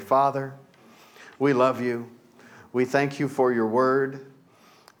Father, we love you. We thank you for your word.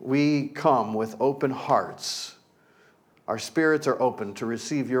 We come with open hearts. Our spirits are open to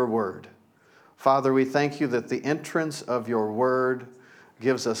receive your word. Father, we thank you that the entrance of your word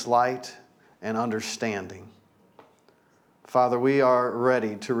gives us light and understanding. Father, we are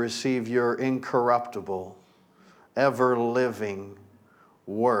ready to receive your incorruptible, ever-living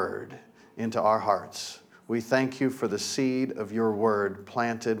word into our hearts. We thank you for the seed of your word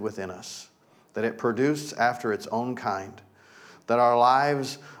planted within us, that it produced after its own kind, that our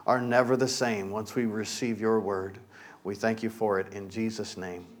lives are never the same once we receive your word. We thank you for it in Jesus'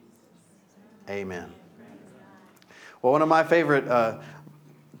 name. Amen. Well, one of my favorite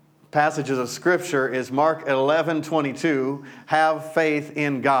passages of Scripture is Mark 11:22, have faith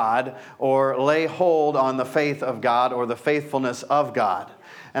in God, or lay hold on the faith of God, or the faithfulness of God.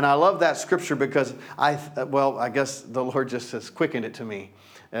 And I love that Scripture because I guess the Lord just has quickened it to me.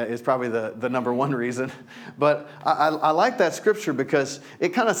 Is probably the number one reason. But I like that Scripture because it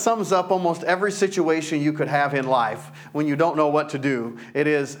kind of sums up almost every situation you could have in life when you don't know what to do. It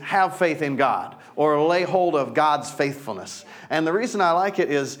is have faith in God, or lay hold of God's faithfulness. And the reason I like it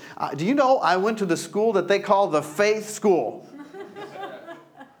is, do you know I went to the school that they call the faith school?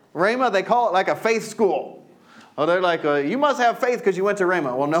 Rhema, they call it like a faith school. Oh, they're like, you must have faith because you went to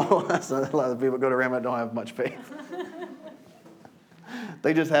Rhema. Well, no, a lot of people go to Rhema and don't have much faith.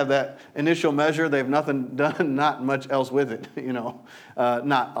 They just have that initial measure. They've nothing done, not much else with it, you know.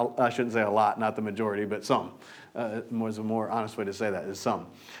 I shouldn't say a lot, not the majority, but some. Was a more honest way to say that, is some.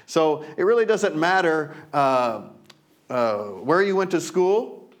 So it really doesn't matter where you went to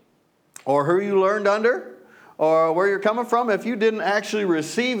school, or who you learned under, or where you're coming from. If you didn't actually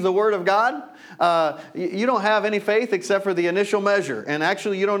receive the Word of God, you don't have any faith except for the initial measure. And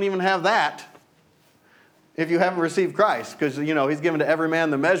actually, you don't even have that if you haven't received Christ, because, you know, He's given to every man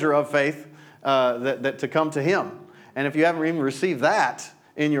the measure of faith that to come to Him. And if you haven't even received that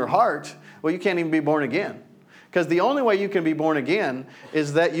in your heart, well, you can't even be born again. Because the only way you can be born again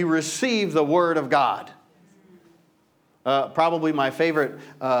is that you receive the Word of God. Probably my favorite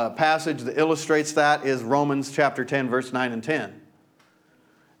passage that illustrates that is Romans chapter 10, verse 9 and 10.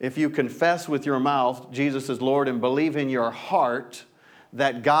 If you confess with your mouth Jesus is Lord and believe in your heart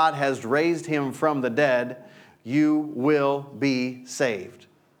that God has raised Him from the dead, you will be saved.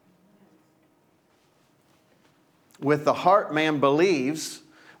 With the heart man believes,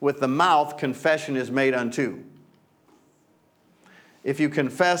 with the mouth confession is made unto. If you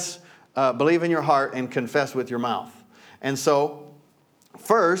confess, believe in your heart and confess with your mouth. And so,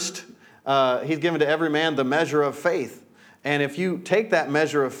 first, He's given to every man the measure of faith. And if you take that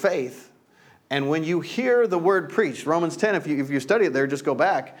measure of faith, and when you hear the word preached, Romans 10, if you study it there, just go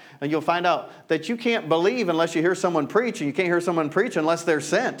back, and you'll find out that you can't believe unless you hear someone preach, and you can't hear someone preach unless they're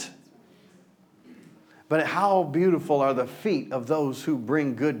sent. But how beautiful are the feet of those who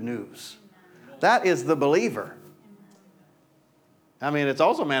bring good news. That is the believer. I mean, it's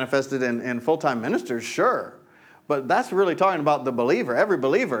also manifested in full-time ministers, sure. But that's really talking about the believer, every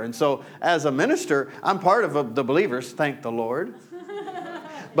believer. And so as a minister, I'm part of the believers, thank the Lord.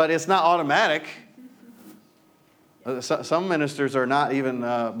 But it's not automatic. Some ministers are not even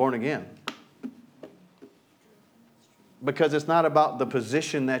born again. Because it's not about the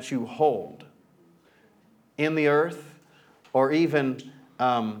position that you hold in the earth or even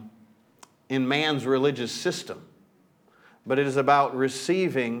in man's religious system. But it is about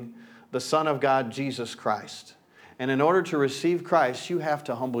receiving the Son of God, Jesus Christ. And in order to receive Christ, you have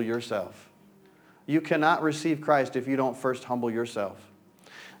to humble yourself. You cannot receive Christ if you don't first humble yourself.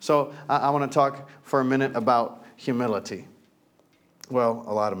 So I want to talk for a minute about humility. Well,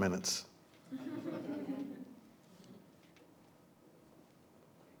 a lot of minutes.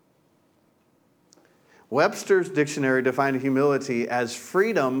 Webster's dictionary defined humility as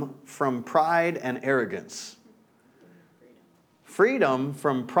freedom from pride and arrogance. Freedom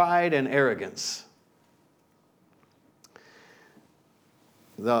from pride and arrogance.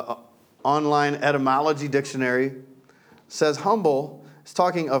 The online etymology dictionary says humble is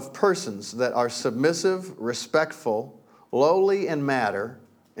talking of persons that are submissive, respectful, lowly in manner,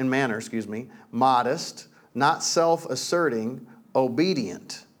 modest, not self-asserting,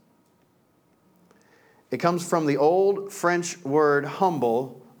 obedient. It comes from the old French word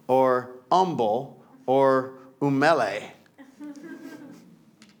humble or humble or humile.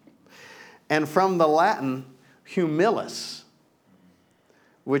 And from the Latin humilis,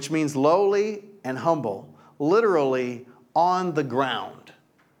 which means lowly and humble, literally on the ground.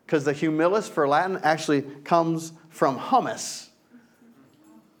 Because the humilis for Latin actually comes from humus,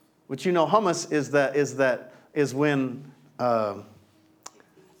 which, you know, humus is when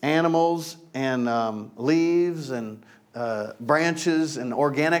animals and leaves and branches and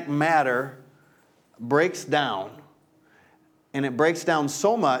organic matter breaks down. And it breaks down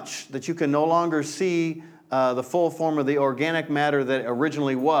so much that you can no longer see the full form of the organic matter that it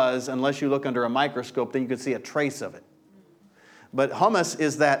originally was unless you look under a microscope, then you can see a trace of it. But humus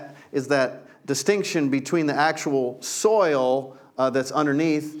is that distinction between the actual soil that's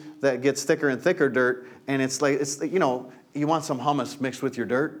underneath that gets thicker and thicker dirt, and it's you know, you want some humus mixed with your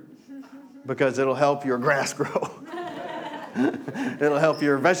dirt because it'll help your grass grow. It'll help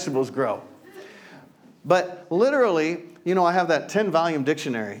your vegetables grow. But literally, you know, I have that 10-volume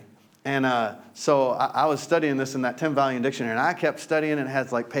dictionary. And so I was studying this in that 10-volume dictionary. And I kept studying, and it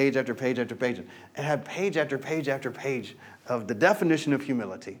has like page after page after page. It had page after page after page of the definition of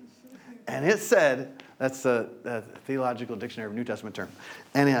humility. And it said, that's the Theological Dictionary of New Testament term.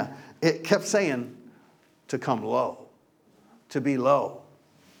 And it kept saying to come low, to be low,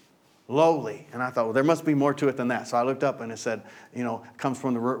 lowly. And I thought, well, there must be more to it than that. So I looked up and it said, you know, it comes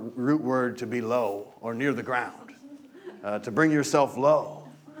from the root word to be low or near the ground, to bring yourself low,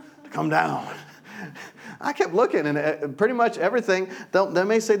 to come down. I kept looking, and pretty much everything, they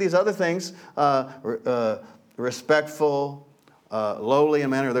may say these other things, respectful, lowly in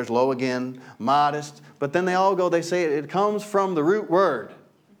manner, there's low again, modest, but then they say it comes from the root word,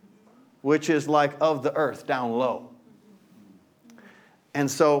 which is like of the earth, down low. And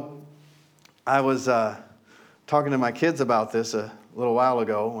so I was talking to my kids about this a little while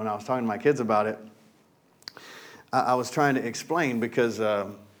ago. When I was talking to my kids about it, I was trying to explain because,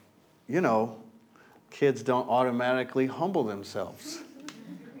 you know, kids don't automatically humble themselves.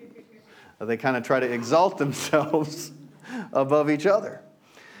 They kind of try to exalt themselves above each other.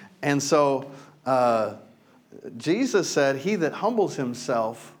 And so Jesus said, he that humbles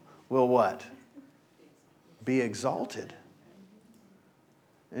himself will what? Be exalted.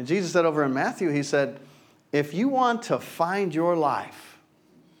 And Jesus said over in Matthew, he said, if you want to find your life,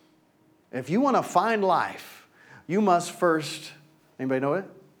 if you want to find life, you must first, anybody know it?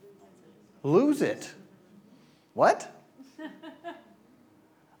 Lose it. What?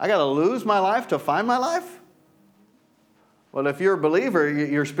 I got to lose my life to find my life? Well, if you're a believer,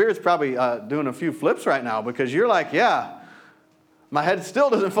 your spirit's probably doing a few flips right now because you're like, yeah, my head still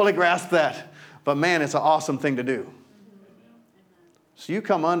doesn't fully grasp that. But man, it's an awesome thing to do. So you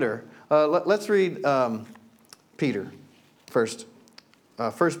come under. Let's read Peter first.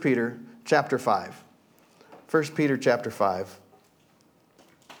 1 Peter chapter 5. 1 Peter chapter 5.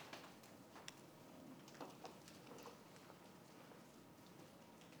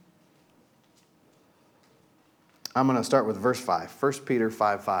 I'm going to start with verse 5. 1 Peter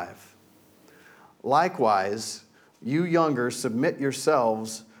 5:5. Likewise, you younger, submit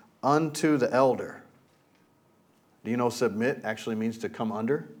yourselves unto the elder. Do you know submit actually means to come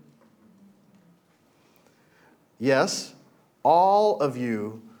under? Yes, all of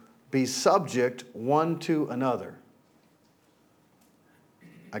you be subject one to another.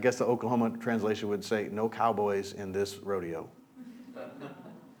 I guess the Oklahoma translation would say, no cowboys in this rodeo.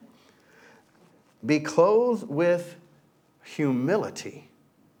 Be clothed with humility.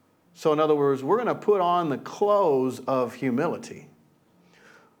 So in other words, we're going to put on the clothes of humility.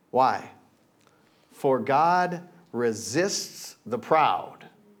 Why? For God resists the proud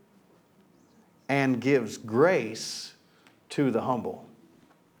and gives grace to the humble.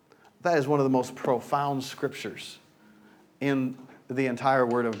 That is one of the most profound scriptures in the entire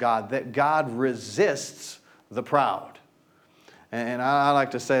Word of God, that God resists the proud. And I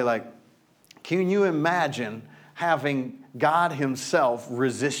like to say, like, can you imagine having God himself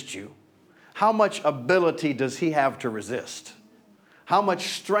resist you? How much ability does he have to resist? How much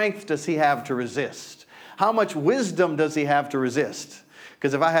strength does he have to resist? How much wisdom does he have to resist?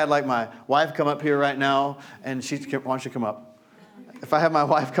 Because if I had like my wife come up here right now, and why don't you come up? If I had my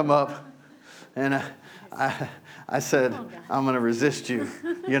wife come up, and I said, I'm going to resist you,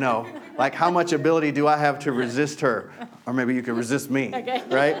 you know, like how much ability do I have to resist her? Or maybe you could resist me, okay.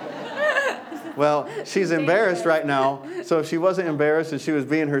 Right? Well, she's embarrassed right now, so if she wasn't embarrassed and she was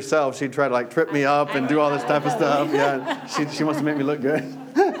being herself, she'd try to like trip me up and do all this type of stuff. Yeah, she wants to make me look good.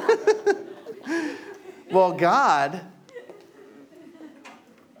 Well, God,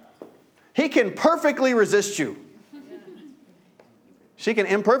 he can perfectly resist you. She can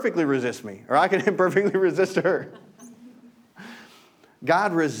imperfectly resist me, or I can imperfectly resist her.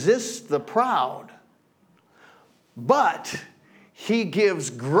 God resists the proud, but he gives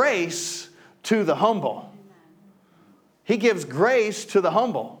grace to the humble. He gives grace to the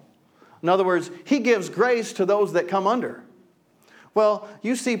humble. In other words, he gives grace to those that come under. Well,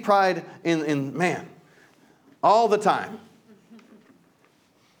 you see pride in man all the time.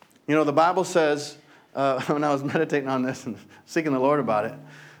 The Bible says, when I was meditating on this and seeking the Lord about it,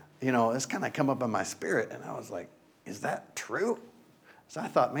 it's kind of come up in my spirit. And I was like, is that true? So I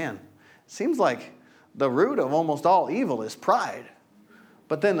thought, man, it seems like the root of almost all evil is pride.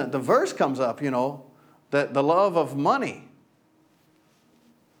 But then the verse comes up, that the love of money.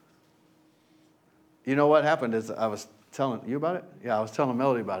 You know what happened is I was telling you about it? Yeah, I was telling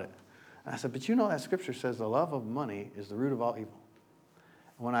Melody about it. And I said, but that scripture says the love of money is the root of all evil.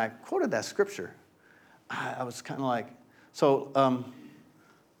 And when I quoted that scripture, I was kind of like, so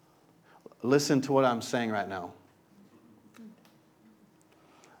listen to what I'm saying right now.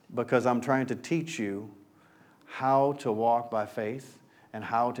 Because I'm trying to teach you how to walk by faith and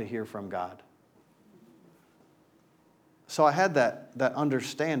how to hear from God. So I had that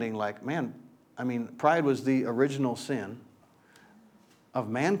understanding like, man, pride was the original sin of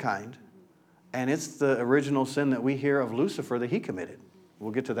mankind, and it's the original sin that we hear of Lucifer that he committed.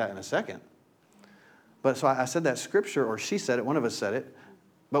 We'll get to that in a second. But so I said that scripture, or she said it, one of us said it,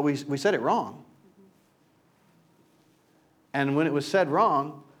 but we said it wrong. And when it was said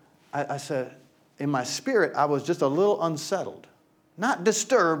wrong, I said, in my spirit, I was just a little unsettled. Not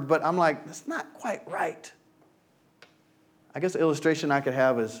disturbed, but I'm like, that's not quite right. I guess the illustration I could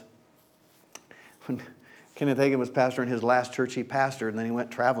have is when Kenneth Hagin was pastor in his last church he pastored, and then he went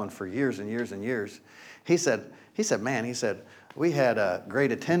traveling for years and years and years. He said, we had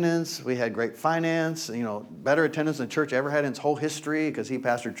great attendance, we had great finance, better attendance than church ever had in its whole history, because he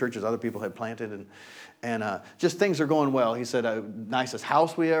pastored churches other people had planted, and just things are going well. He said, nicest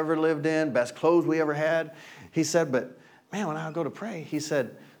house we ever lived in, best clothes we ever had. He said, but man, when I would go to pray, he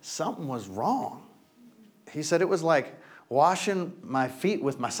said, something was wrong. He said, it was like washing my feet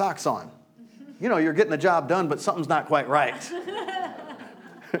with my socks on. You're getting the job done, but something's not quite right.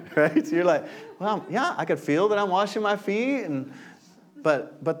 Right? So you're like, well, yeah, I could feel that I'm washing my feet,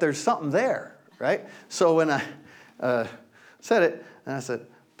 but there's something there, right? So when I said it, and I said,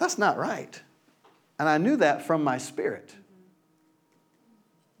 that's not right. And I knew that from my spirit.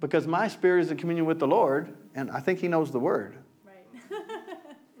 Because my spirit is in communion with the Lord, and I think he knows the word. Right.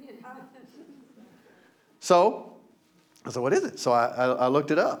 So I said, what is it? So I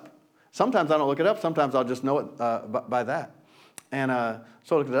looked it up. Sometimes I don't look it up. Sometimes I'll just know it by that. And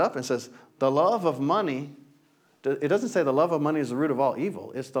so I looked it up, and it says, the love of money, it doesn't say the love of money is the root of all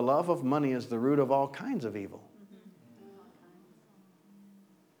evil. It's the love of money is the root of all kinds of evil.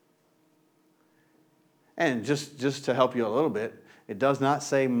 And just to help you a little bit, it does not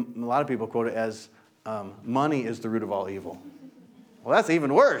say, a lot of people quote it as, money is the root of all evil. Well, that's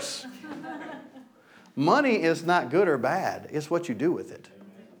even worse. Money is not good or bad. It's what you do with it.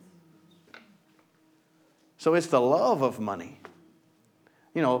 So it's the love of money.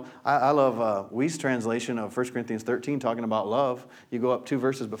 I love Wee's translation of 1 Corinthians 13 talking about love. You go up 2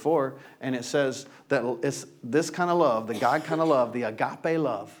 verses before, and it says that it's this kind of love, the God kind of love, the agape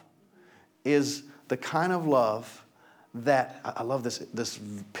love, is the kind of love that, I love this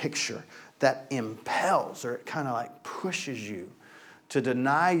picture, that impels, or it kind of like pushes you to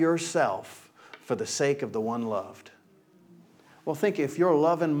deny yourself for the sake of the one loved. Well, think if you're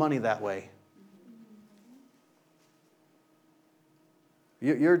loving money that way,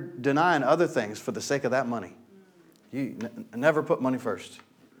 you're denying other things for the sake of that money. You never put money first.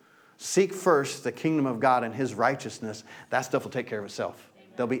 Seek first the kingdom of God and his righteousness. That stuff will take care of itself. Amen.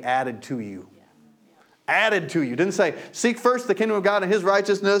 They'll be added to you. Added to you. Didn't say, seek first the kingdom of God and his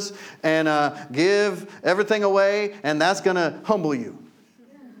righteousness and give everything away, and that's going to humble you.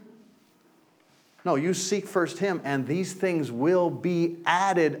 No, you seek first him, and these things will be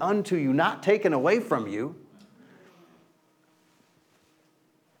added unto you, not taken away from you.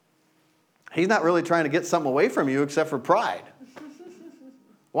 He's not really trying to get something away from you except for pride.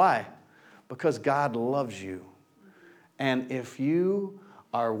 Why? Because God loves you. And if you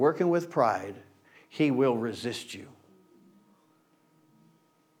are working with pride, he will resist you.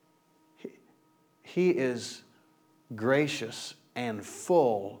 He is gracious and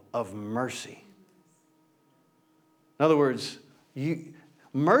full of mercy. In other words,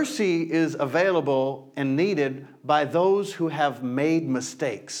 mercy is available and needed by those who have made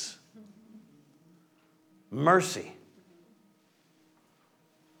mistakes. Mercy.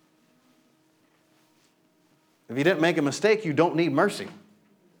 If you didn't make a mistake, you don't need mercy.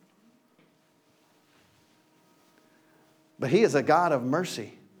 But he is a God of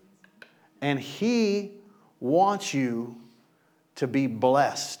mercy. And he wants you to be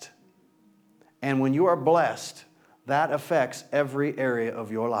blessed. And when you are blessed, that affects every area of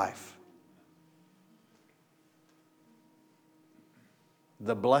your life.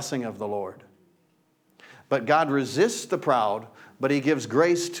 The blessing of the Lord. But God resists the proud, but he gives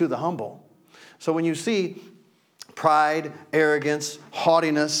grace to the humble. So when you see pride, arrogance,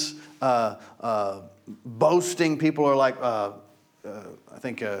 haughtiness, boasting, people are like, I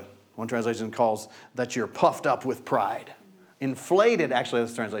think one translation calls that you're puffed up with pride. Inflated, actually,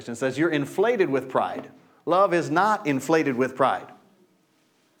 this translation says you're inflated with pride. Love is not inflated with pride.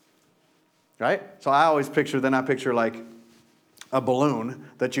 Right? So I picture like a balloon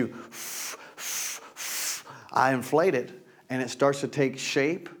that I inflate it, and it starts to take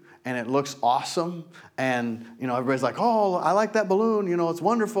shape, and it looks awesome, and everybody's like, oh, I like that balloon, it's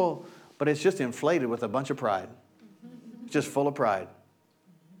wonderful, but it's just inflated with a bunch of pride. It's just full of pride.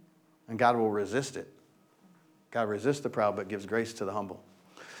 And God will resist it. God resists the proud, but gives grace to the humble.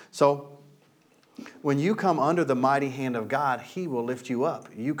 So when you come under the mighty hand of God, he will lift you up.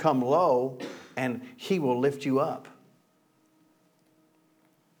 You come low, and he will lift you up.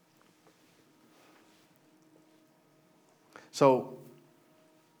 So,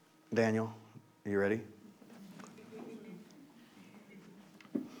 Daniel, are you ready?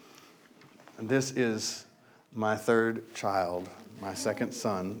 This is my third child, my second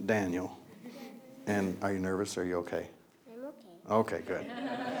son, Daniel. And are you nervous or are you okay? I'm okay. Okay, good.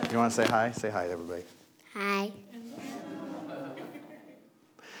 You want to say hi? Say hi to everybody. Hi.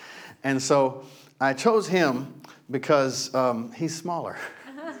 And so I chose him because he's smaller.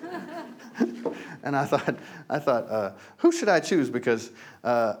 And I thought, who should I choose? Because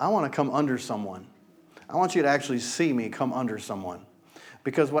I want to come under someone. I want you to actually see me come under someone.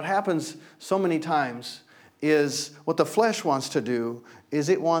 Because what happens so many times is what the flesh wants to do is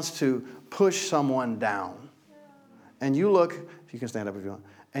it wants to push someone down. And you look, you can stand up if you want,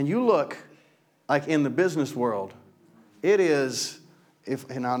 and you look like in the business world, it is,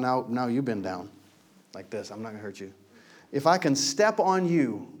 now you've been down like this, I'm not going to hurt you. If I can step on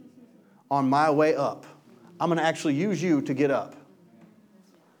you on my way up, I'm going to actually use you to get up.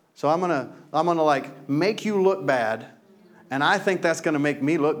 So I'm going to like make you look bad, and I think that's going to make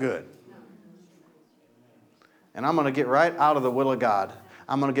me look good. And I'm going to get right out of the will of God.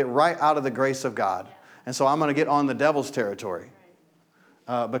 I'm going to get right out of the grace of God. And so I'm going to get on the devil's territory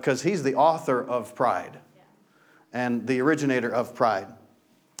because he's the author of pride and the originator of pride.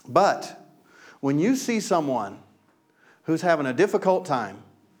 But when you see someone who's having a difficult time,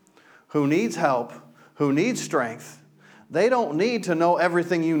 who needs help, who needs strength, they don't need to know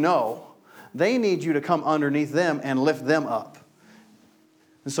everything you know. They need you to come underneath them and lift them up.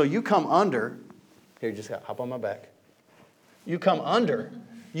 And so you come under. Here, just hop on my back. You come under.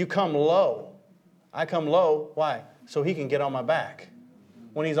 You come low. I come low. Why? So he can get on my back.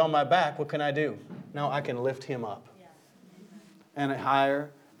 When he's on my back, what can I do? Now I can lift him up. And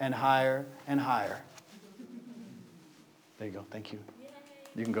higher and higher and higher. There you go. Thank you.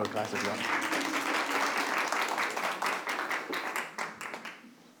 You can go to class if you want.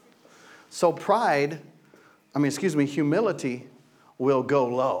 So humility will go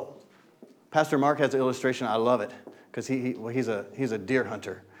low. Pastor Mark has an illustration. I love it because he's a deer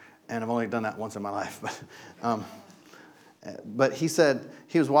hunter, and I've only done that once in my life. But he said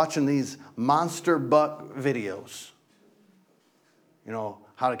he was watching these monster buck videos.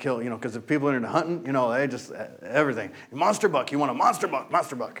 How to kill, because if people are into hunting, they just, everything. Monster buck, you want a monster buck,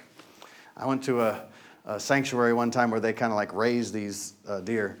 monster buck. I went to a sanctuary one time where they kind of like raised these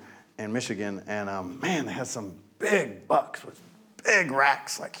deer in Michigan, and man, they had some big bucks with big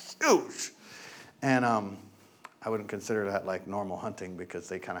racks, like huge. And I wouldn't consider that like normal hunting because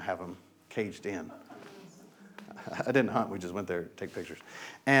they kind of have them caged in. I didn't hunt, we just went there to take pictures.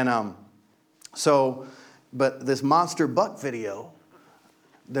 And but this monster buck video,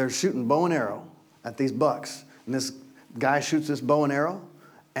 they're shooting bow and arrow at these bucks. And this guy shoots this bow and arrow,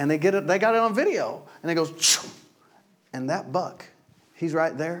 and they got it on video. And it goes, choo! And that buck, he's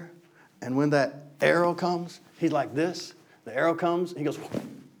right there. And when that arrow comes, he's like this. The arrow comes, he goes,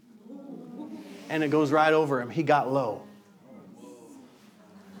 and it goes right over him. He got low.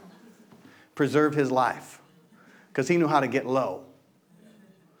 Preserved his life because he knew how to get low.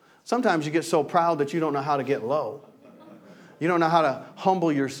 Sometimes you get so proud that you don't know how to get low. You don't know how to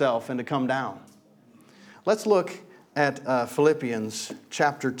humble yourself and to come down. Let's look at Philippians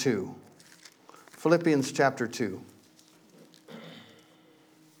chapter 2. Philippians chapter 2.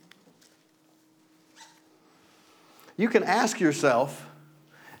 You can ask yourself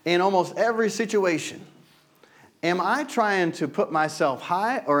in almost every situation, am I trying to put myself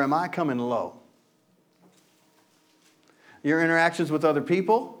high or am I coming low? Your interactions with other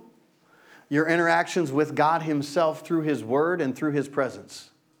people, your interactions with God himself through his word and through his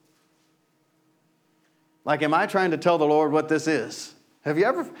presence. Like, am I trying to tell the Lord what this is? Have you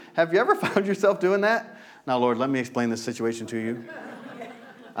ever found yourself doing that? Now, Lord, let me explain this situation to you.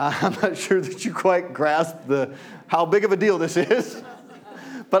 I'm not sure that you quite grasp how big of a deal this is.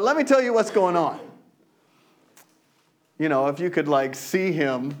 But let me tell you what's going on. If you could see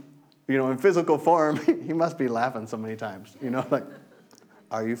him, in physical form, he must be laughing so many times.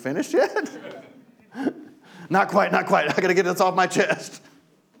 Are you finished yet? Not quite. I got to get this off my chest.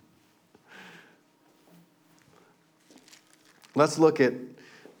 Let's look at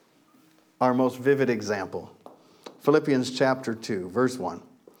our most vivid example. Philippians chapter 2, verse 1.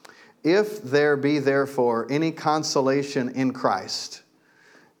 If there be therefore any consolation in Christ,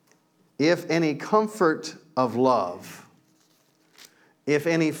 if any comfort of love, if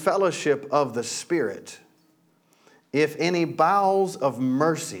any fellowship of the Spirit, if any bowels of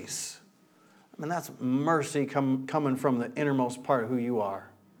mercies. I mean, that's mercy coming from the innermost part of who you are.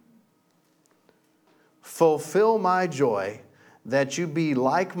 Fulfill my joy, that you be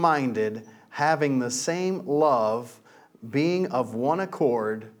like-minded, having the same love, being of one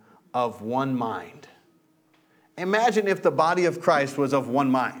accord, of one mind. Imagine if the body of Christ was of one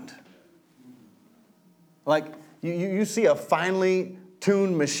mind. You see a finely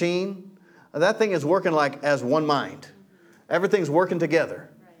tuned machine, that thing is working as one mind. Everything's working together.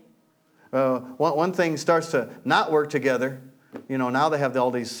 One thing starts to not work together. Now they have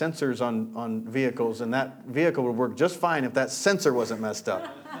all these sensors on vehicles, and that vehicle would work just fine if that sensor wasn't messed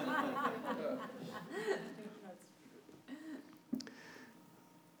up.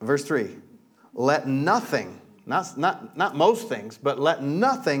 Verse 3, let nothing, not most things, but let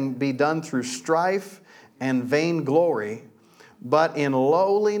nothing be done through strife and vainglory, but in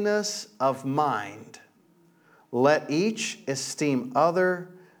lowliness of mind, let each esteem other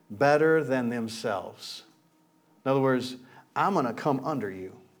better than themselves. In other words, I'm going to come under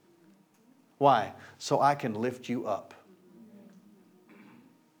you. Why? So I can lift you up.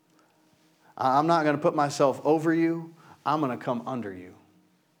 I'm not going to put myself over you. I'm going to come under you.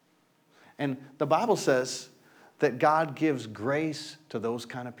 And the Bible says that God gives grace to those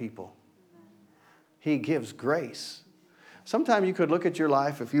kind of people. He gives grace. Sometimes you could look at your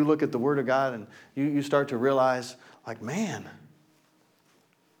life, if you look at the Word of God, and you start to realize, man,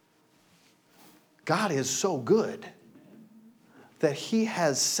 God is so good that He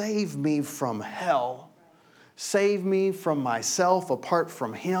has saved me from hell, saved me from myself apart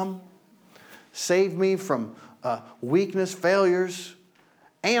from Him, saved me from weakness, failures.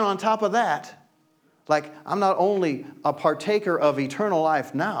 And on top of that, I'm not only a partaker of eternal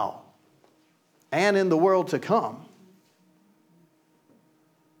life now and in the world to come,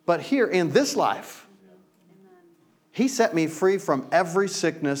 but here in this life, He set me free from every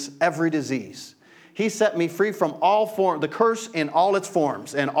sickness, every disease. He set me free from the curse in all its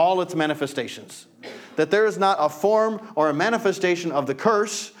forms and all its manifestations. That there is not a form or a manifestation of the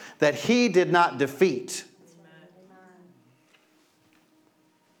curse that He did not defeat.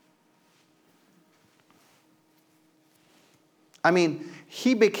 I mean,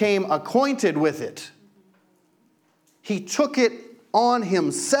 He became acquainted with it. He took it on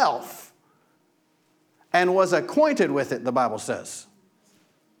Himself and was acquainted with it, the Bible says.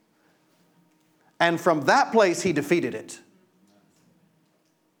 And from that place, He defeated it.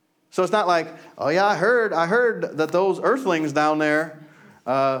 So it's not I heard that those earthlings down there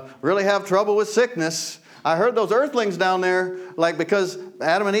really have trouble with sickness. I heard those earthlings down there, because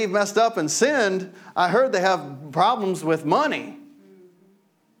Adam and Eve messed up and sinned, I heard they have problems with money.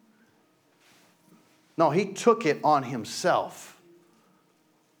 No, He took it on Himself.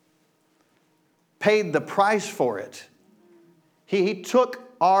 Paid the price for it. He took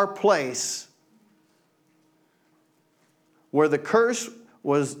our place where the curse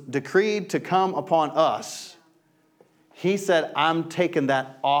was decreed to come upon us. He said, I'm taking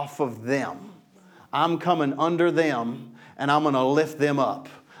that off of them. I'm coming under them, and I'm going to lift them up.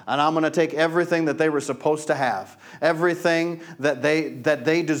 And I'm going to take everything that they were supposed to have, everything that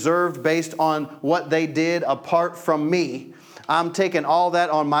they deserved based on what they did apart from me. I'm taking all that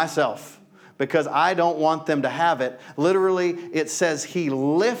on myself because I don't want them to have it. Literally, it says He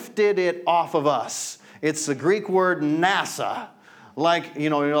lifted it off of us. It's the Greek word NASA.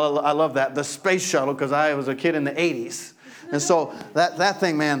 I love that, the space shuttle, because I was a kid in the 80s. And so that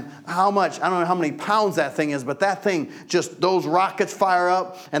thing, man, I don't know how many pounds that thing is, but that thing, those rockets fire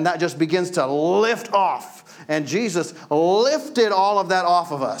up, and that just begins to lift off. And Jesus lifted all of that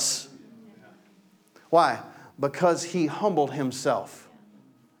off of us. Why? Because He humbled Himself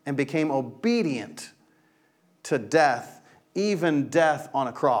and became obedient to death, even death on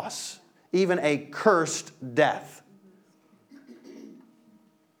a cross, even a cursed death.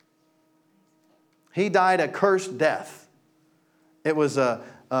 He died a cursed death. It was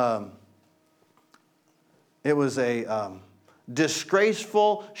It was a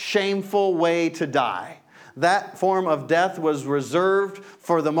disgraceful, shameful way to die. That form of death was reserved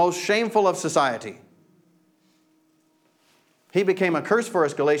for the most shameful of society. He became a curse for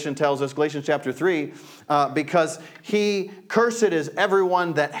us, Galatians tells us, Galatians chapter 3, because he cursed is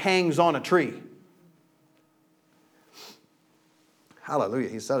everyone that hangs on a tree. Hallelujah.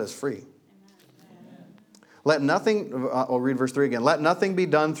 He set us free. Let nothing, I'll read verse 3 again. Let nothing be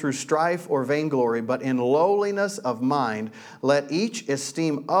done through strife or vainglory, but in lowliness of mind, let each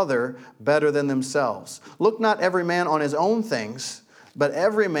esteem other better than themselves. Look not every man on his own things, but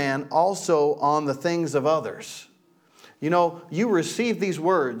every man also on the things of others. You know, you receive these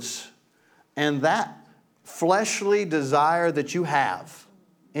words, and that fleshly desire that you have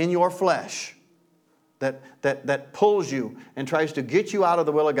in your flesh, that pulls you and tries to get you out of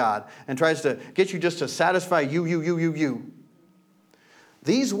the will of God and tries to get you just to satisfy you.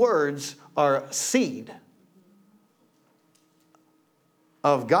 These words are seed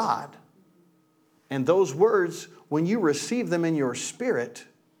of God. And those words, when you receive them in your spirit,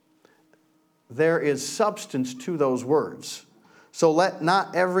 there is substance to those words. So let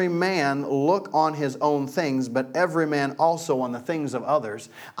not every man look on his own things, but every man also on the things of others.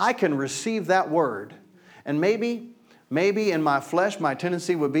 I can receive that word. And maybe in my flesh, my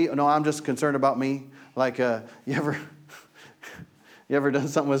tendency would be, no, I'm just concerned about me. Like, you ever done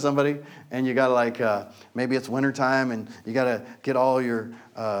something with somebody and you got to maybe it's wintertime and you got to get all your,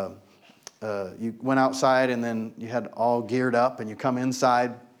 you went outside and then you had all geared up and you come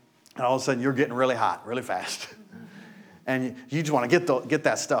inside and all of a sudden you're getting really hot, really fast. And you just want to get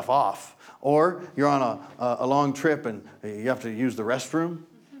that stuff off. Or you're on a long trip and you have to use the restroom.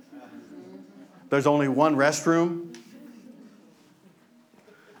 There's only one restroom.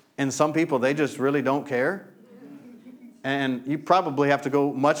 And some people, they just really don't care. And you probably have to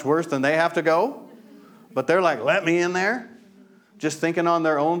go much worse than they have to go. But they're like, let me in there. Just thinking on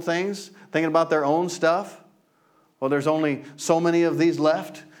their own things, thinking about their own stuff. Well, there's only so many of these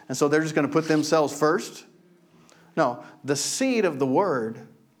left. And so they're just going to put themselves first. No, the seed of the word,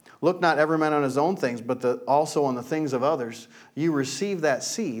 look not every man on his own things, but also on the things of others. You receive that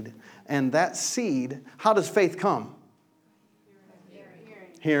seed. And that seed, how does faith come?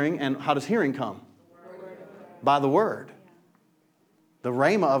 Hearing. And how does hearing come? By the word. The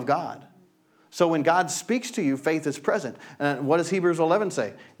rhema of God. So when God speaks to you, faith is present. And what does Hebrews 11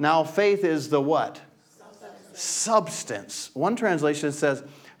 say? Now faith is the what? Substance. One translation says,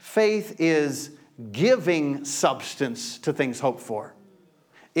 faith is giving substance to things hoped for.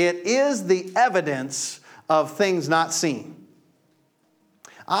 It is the evidence of things not seen.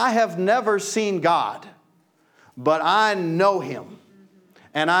 I have never seen God, but I know Him.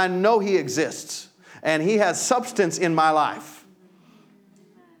 And I know He exists. And He has substance in my life.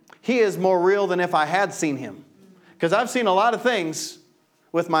 He is more real than if I had seen Him. Because I've seen a lot of things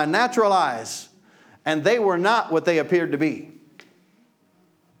with my natural eyes, and they were not what they appeared to be.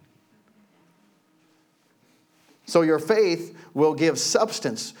 So your faith will give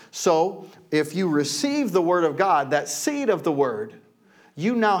substance. So if you receive the Word of God, that seed of the Word,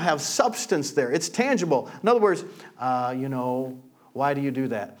 you now have substance there. It's tangible. In other words, why do you do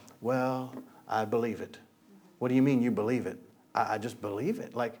that? Well, I believe it. What do you mean you believe it? I just believe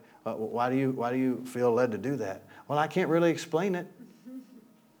it. Like, why do you feel led to do that? Well, I can't really explain it.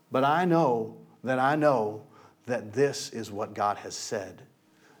 But I know that this is what God has said.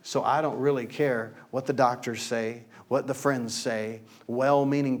 So I don't really care what the doctors say, what the friends say,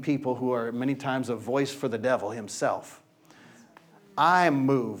 well-meaning people who are many times a voice for the devil himself. I'm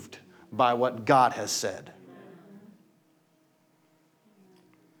moved by what God has said.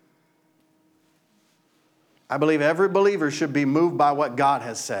 I believe every believer should be moved by what God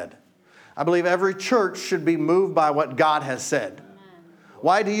has said. I believe every church should be moved by what God has said.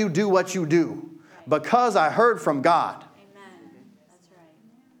 Why do you do what you do? Because I heard from God. That's right.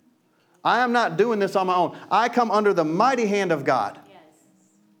 I am not doing this on my own. I come under the mighty hand of God.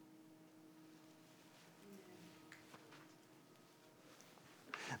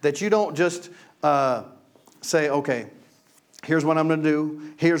 That you don't just say, okay, here's what I'm going to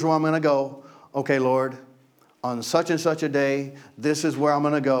do. Here's where I'm going to go. Okay, Lord, on such and such a day, this is where I'm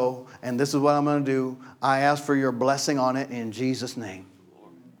going to go, and this is what I'm going to do. I ask for your blessing on it in Jesus' name.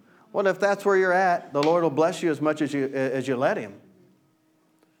 Well, if that's where you're at, the Lord will bless you as much as you let Him.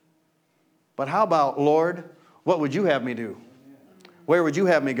 But how about, Lord, what would you have me do? Where would you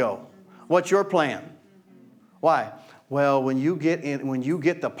have me go? What's your plan? Why? Well, when you get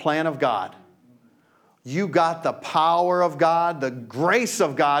the plan of God, you got the power of God, the grace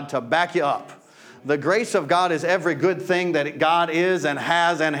of God to back you up. The grace of God is every good thing that God is and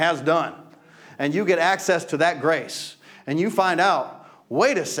has done. and you get access to that grace, and you find out,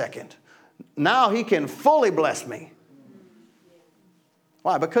 wait a second, now he can fully bless me.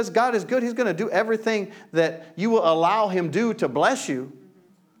 Why? Because God is good. He's going to do everything that you will allow him do to bless you.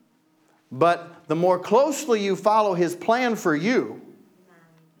 But the more closely you follow his plan for you,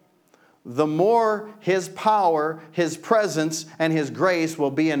 the more his power, his presence, and his grace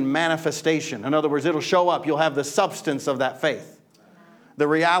will be in manifestation. In other words, it'll show up. You'll have the substance of that faith, the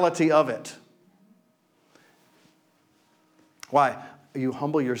reality of it. Why? You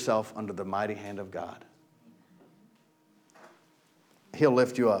humble yourself under the mighty hand of God. He'll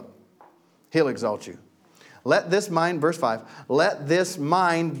lift you up. He'll exalt you. Let this mind, verse 5, let this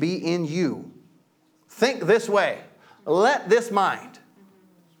mind be in you. Think this way. Let this mind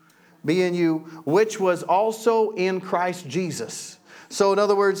be in you, which was also in Christ Jesus. So in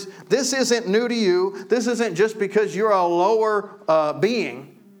other words, this isn't new to you. This isn't just because you're a lower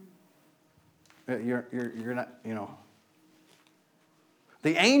being. You're not,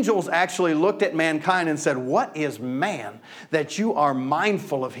 The angels actually looked at mankind and said, what is man that you are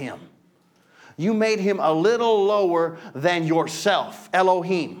mindful of him? You made him a little lower than yourself,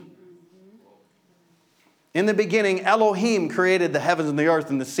 Elohim. In the beginning, Elohim created the heavens and the earth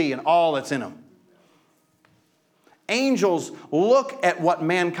and the sea and all that's in them. Angels look at what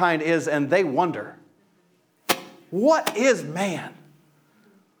mankind is and they wonder, what is man?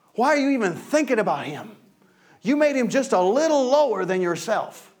 Why are you even thinking about him? You made him just a little lower than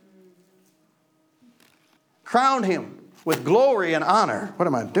yourself. Crowned him with glory and honor. What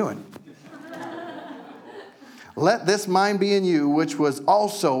am I doing? Let this mind be in you, which was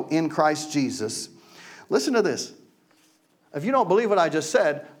also in Christ Jesus. Listen to this. If you don't believe what I just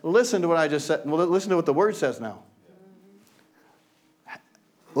said, listen to what I just said. Well, listen to what the word says now.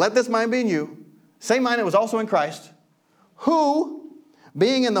 Let this mind be in you, same mind that was also in Christ, who,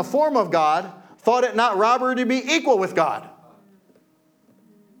 being in the form of God, thought it not robbery to be equal with God,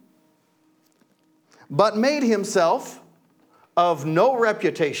 but made himself of no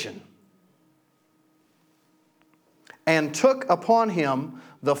reputation, and took upon him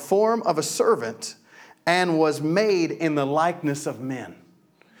the form of a servant, and was made in the likeness of men.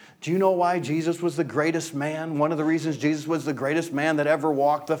 Do you know why Jesus was the greatest man? One of the reasons Jesus was the greatest man that ever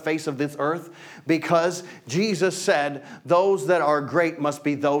walked the face of this earth? Because Jesus said, those that are great must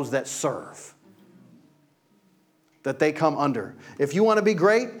be those that serve. That they come under. If you want to be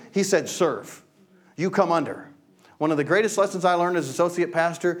great, he said, serve. You come under. One of the greatest lessons I learned as associate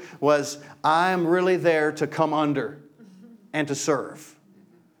pastor was, I'm really there to come under and to serve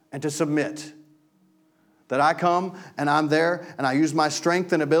and to submit. That I come and I'm there and I use my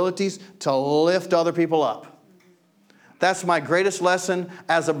strength and abilities to lift other people up. That's my greatest lesson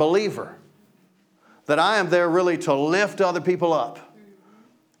as a believer. That I am there really to lift other people up.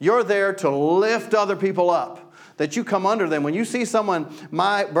 You're there to lift other people up. That you come under them. When you see someone,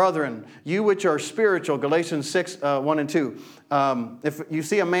 my brethren, you which are spiritual, Galatians 6, 1 and 2. If you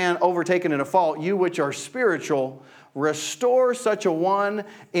see a man overtaken in a fault, you which are spiritual, restore such a one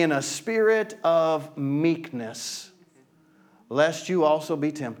in a spirit of meekness, lest you also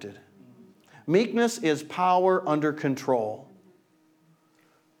be tempted. Meekness is power under control.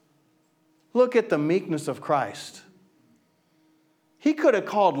 Look at the meekness of Christ. He could have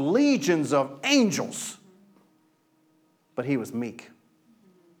called legions of angels, but he was meek.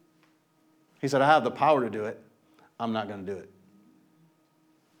 He said, I have the power to do it. I'm not going to do it.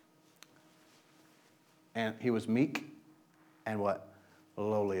 And he was meek and what?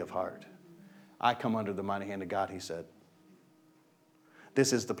 Lowly of heart. I come under the mighty hand of God, he said.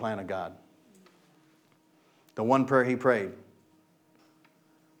 This is the plan of God. The one prayer he prayed.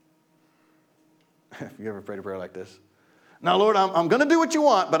 Have you ever prayed a prayer like this? Now, Lord, I'm going to do what you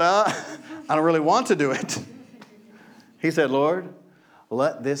want, but I don't really want to do it. He said, Lord,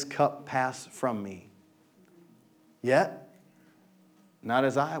 let this cup pass from me. Yet, not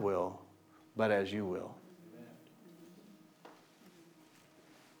as I will, but as you will.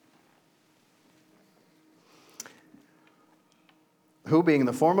 Who, being in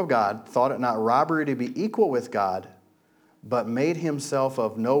the form of God, thought it not robbery to be equal with God, but made himself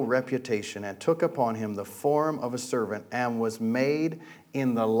of no reputation, and took upon him the form of a servant, and was made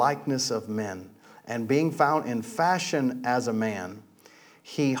in the likeness of men. And being found in fashion as a man,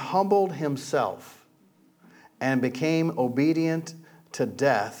 he humbled himself and became obedient to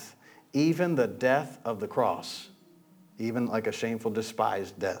death, even the death of the cross, even like a shameful,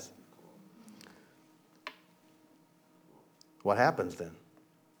 despised death. What happens then?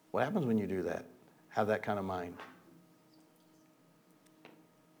 What happens when you do that? Have that kind of mind.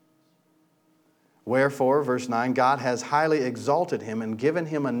 Wherefore, verse 9, God has highly exalted him and given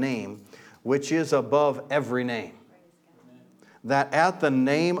him a name which is above every name, that at the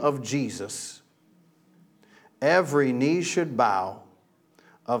name of Jesus, every knee should bow,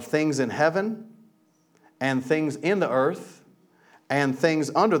 of things in heaven and things in the earth and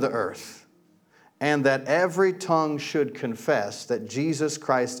things under the earth, and that every tongue should confess that Jesus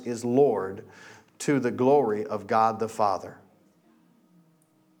Christ is Lord, to the glory of God the Father.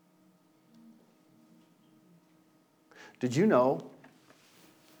 Did you know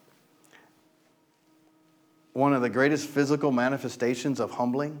one of the greatest physical manifestations of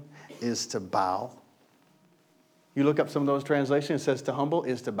humbling is to bow? You look up some of those translations, it says to humble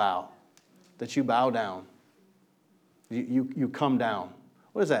is to bow. That you bow down. You come down.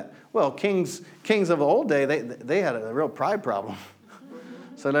 What is that? Well, kings of the old day, they had a real pride problem.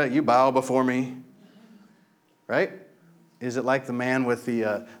 So that you bow before me. Right? Is it like the man with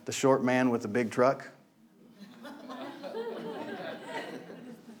the short man with the big truck?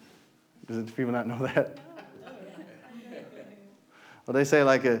 Does people not know that? Well, they say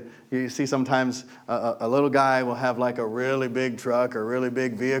like you see sometimes a little guy will have like a really big truck or really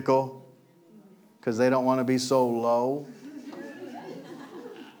big vehicle because they don't want to be so low.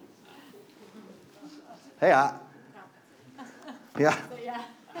 Hey, yeah,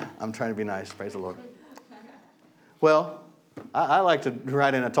 I'm trying to be nice. Praise the Lord. Well, I like to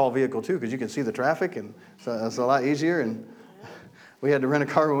ride in a tall vehicle too because you can see the traffic and so it's a lot easier. And we had to rent a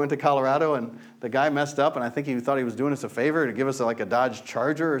car when we went to Colorado, and the guy messed up, and I think he thought he was doing us a favor to give us like a Dodge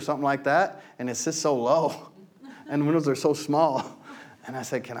Charger or something like that, and it sits so low, and the windows are so small. And I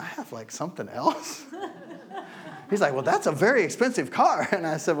said, can I have like something else? He's like, well, that's a very expensive car. And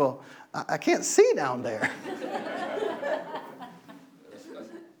I said, well, I can't see down there.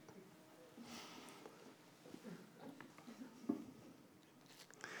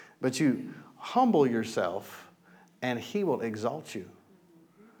 But you humble yourself, and he will exalt you.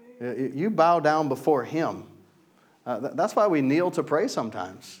 You bow down before him. That's why we kneel to pray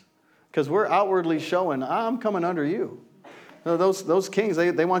sometimes. Because we're outwardly showing, I'm coming under you. Those kings,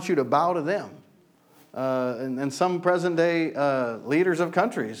 they want you to bow to them. And some present day leaders of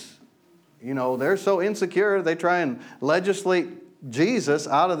countries, they're so insecure, they try and legislate Jesus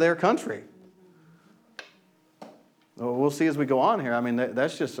out of their country. We'll see as we go on here. I mean,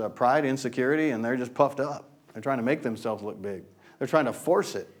 that's just pride, insecurity, and they're just puffed up. They're trying to make themselves look big. They're trying to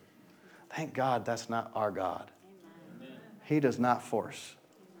force it. Thank God that's not our God. Amen. He does not force.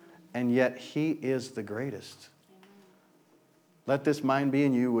 And yet he is the greatest. Amen. Let this mind be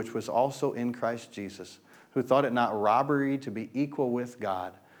in you, which was also in Christ Jesus, who thought it not robbery to be equal with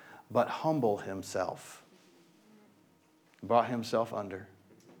God, but humbled himself. Brought himself under.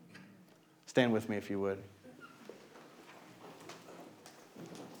 Stand with me if you would.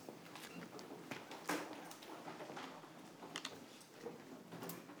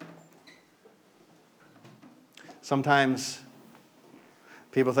 Sometimes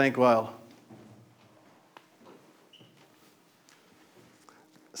people think, well,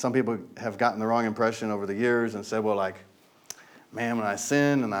 some people have gotten the wrong impression over the years and said, well, like, man, when I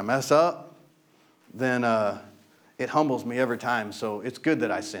sin and I mess up, then it humbles me every time, so it's good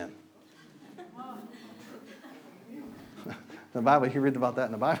that I sin. The Bible, you read about that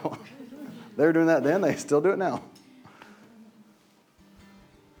in the Bible. They were doing that then, they still do it now.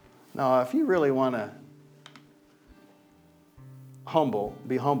 Now, if you really want to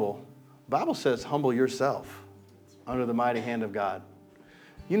be humble. The Bible says humble yourself under the mighty hand of God.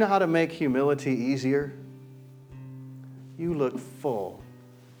 You know how to make humility easier? You look full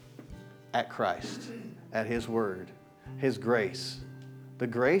at Christ, at his word, his grace. The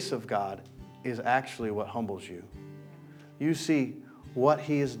grace of God is actually what humbles you. You see what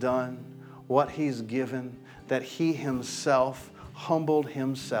he has done, what he's given, that he himself humbled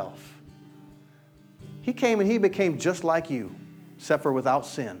himself. He came and he became just like you, except for without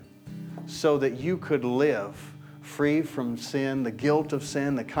sin, so that you could live free from sin, the guilt of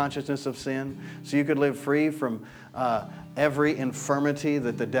sin, the consciousness of sin, so you could live free from every infirmity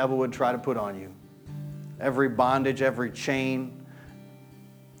that the devil would try to put on you, every bondage, every chain.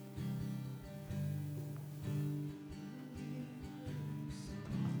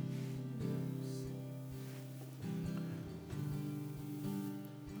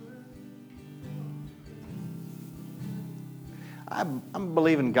 I'm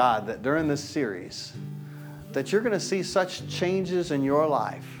believing God that during this series that you're going to see such changes in your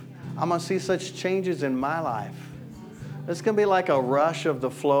life. I'm going to see such changes in my life. It's going to be like a rush of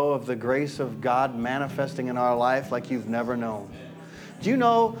the flow of the grace of God manifesting in our life like you've never known. Do you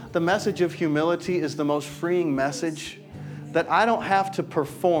know the message of humility is the most freeing message? That I don't have to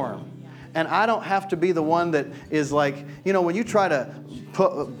perform. And I don't have to be the one that is like, when you try to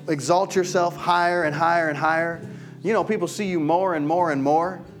exalt yourself higher and higher and higher. You know, people see you more and more and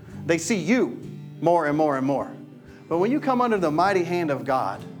more. They see you more and more and more. But when you come under the mighty hand of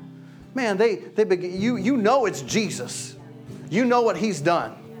God, man, you know it's Jesus. You know what He's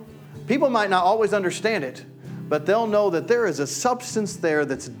done. People might not always understand it, but they'll know that there is a substance there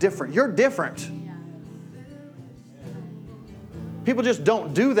that's different. You're different. People just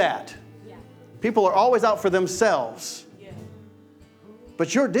don't do that. People are always out for themselves.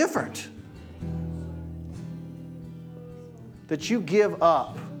 But you're different. That you give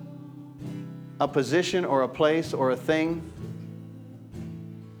up a position or a place or a thing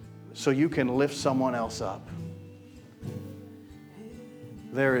so you can lift someone else up.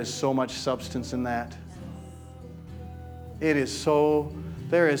 There is so much substance in that. There is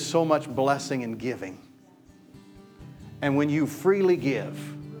so much blessing in giving. And when you freely give,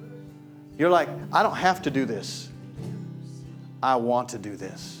 you're like, I don't have to do this. I want to do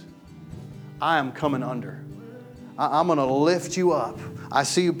this. I am coming under. I'm going to lift you up. I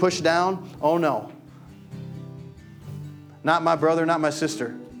see you push down. Oh no. Not my brother, not my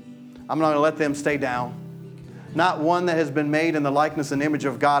sister. I'm not going to let them stay down. Not one that has been made in the likeness and image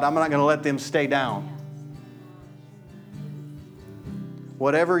of God. I'm not going to let them stay down.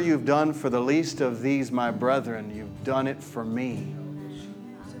 Whatever you've done for the least of these, my brethren, you've done it for me.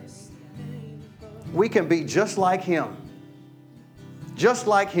 We can be just like Him. Just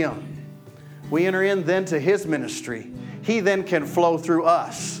like Him. We enter in then to His ministry. He then can flow through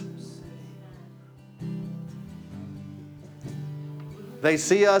us. They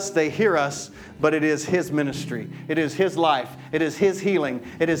see us, they hear us, but it is His ministry. It is His life. It is His healing.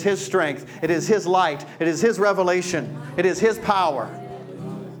 It is His strength. It is His light. It is His revelation. It is His power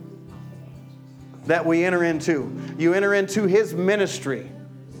that we enter into. You enter into His ministry,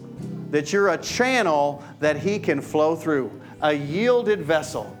 that you're a channel that He can flow through, a yielded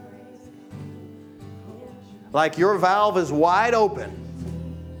vessel. Like your valve is wide open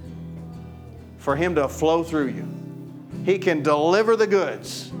for Him to flow through you. He can deliver the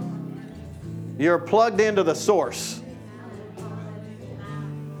goods. You're plugged into the source.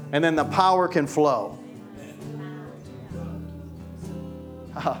 And then the power can flow.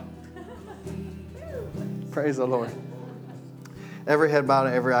 Praise the Lord. Every head bowed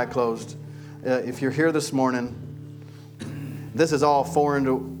and every eye closed. If you're here this morning, this is all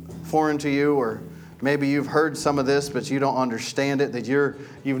foreign to you, or maybe you've heard some of this, but you don't understand it, that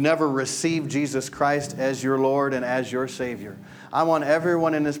you've never received Jesus Christ as your Lord and as your Savior. I want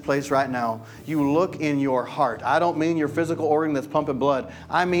everyone in this place right now, you look in your heart. I don't mean your physical organ that's pumping blood.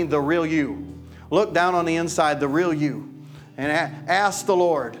 I mean the real you. Look down on the inside, the real you, and ask the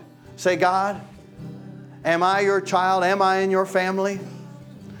Lord. Say, God, am I your child? Am I in your family?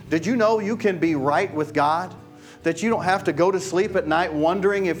 Did you know you can be right with God? That you don't have to go to sleep at night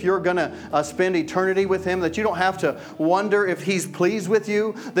wondering if you're going to spend eternity with Him. That you don't have to wonder if He's pleased with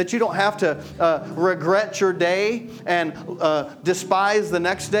you. That you don't have to regret your day and despise the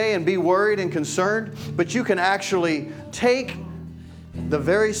next day and be worried and concerned. But you can actually take the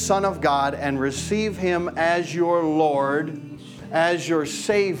very Son of God and receive Him as your Lord, as your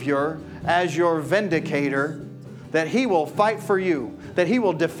Savior, as your vindicator. That He will fight for you. That He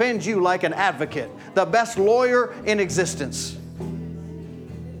will defend you like an advocate. The best lawyer in existence.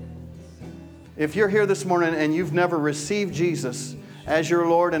 If you're here this morning and you've never received Jesus as your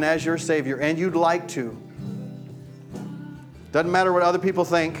Lord and as your Savior, and you'd like to, doesn't matter what other people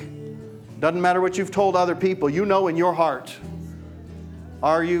think, doesn't matter what you've told other people, you know in your heart,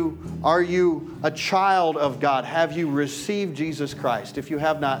 are you a child of God? Have you received Jesus Christ? If you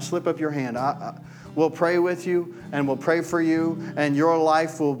have not, slip up your hand. We'll pray with you, and we'll pray for you, and your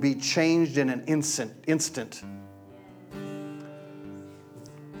life will be changed in an instant.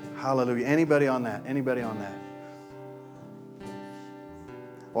 Hallelujah. Anybody on that? Anybody on that?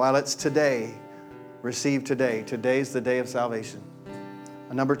 While it's today, receive today. Today's the day of salvation.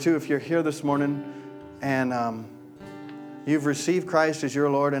 And number two, if you're here this morning and you've received Christ as your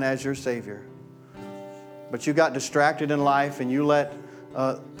Lord and as your Savior, but you got distracted in life and you let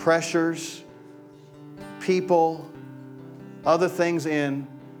pressures, people, other things in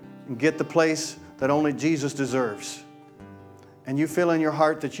and get the place that only Jesus deserves. And you feel in your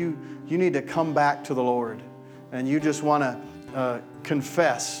heart that you need to come back to the Lord. And you just want to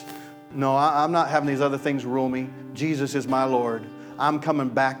confess, no, I'm not having these other things rule me. Jesus is my Lord. I'm coming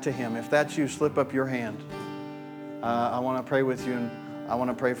back to Him. If that's you, slip up your hand. I want to pray with you, and I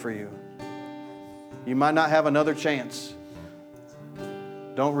want to pray for you. You might not have another chance.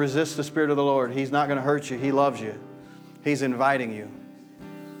 Don't resist the Spirit of the Lord. He's not going to hurt you. He loves you. He's inviting you.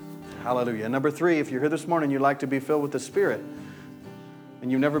 Hallelujah. Number three, if you're here this morning, you'd like to be filled with the Spirit.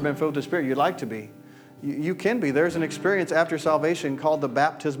 and you've never been filled with the Spirit, you'd like to be. You can be. There's an experience after salvation called the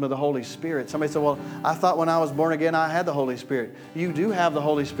baptism of the Holy Spirit. Somebody said, well, I thought when I was born again I had the Holy Spirit. You do have the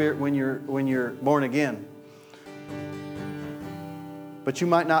Holy Spirit when you're born again. But you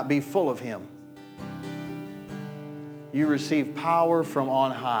might not be full of Him. You receive power from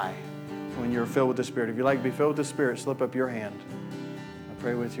on high when you're filled with the Spirit. If you'd like to be filled with the Spirit, slip up your hand. I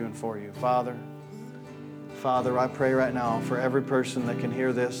pray with you and for you. Father, I pray right now for every person that can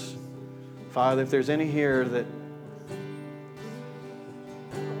hear this. Father, if there's any here that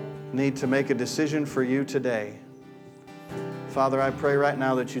need to make a decision for you today, Father, I pray right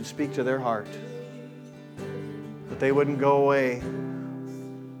now that you'd speak to their heart, that they wouldn't go away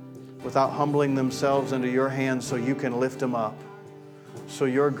without humbling themselves into your hands so you can lift them up, so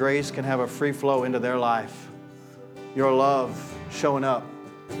your grace can have a free flow into their life, your love showing up.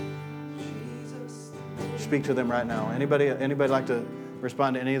 Speak to them right now. Anybody like to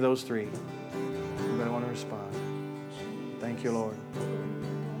respond to any of those three? Anybody want to respond? Thank you, Lord.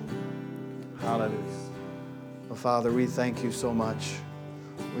 Hallelujah. Well, Father, we thank you so much.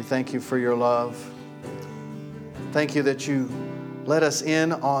 We thank you for your love. Thank you that you let us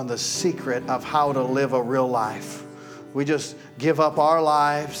in on the secret of how to live a real life. We just give up our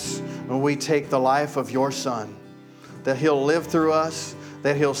lives and we take the life of your Son, that He'll live through us,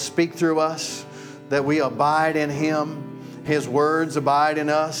 that He'll speak through us, that we abide in Him, His words abide in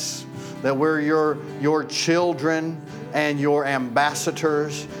us, that we're your children and your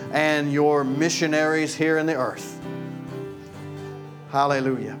ambassadors and your missionaries here in the earth.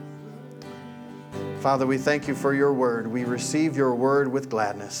 Hallelujah. Father, we thank you for your word. We receive your word with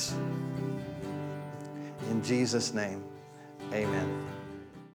gladness. In Jesus' name, amen.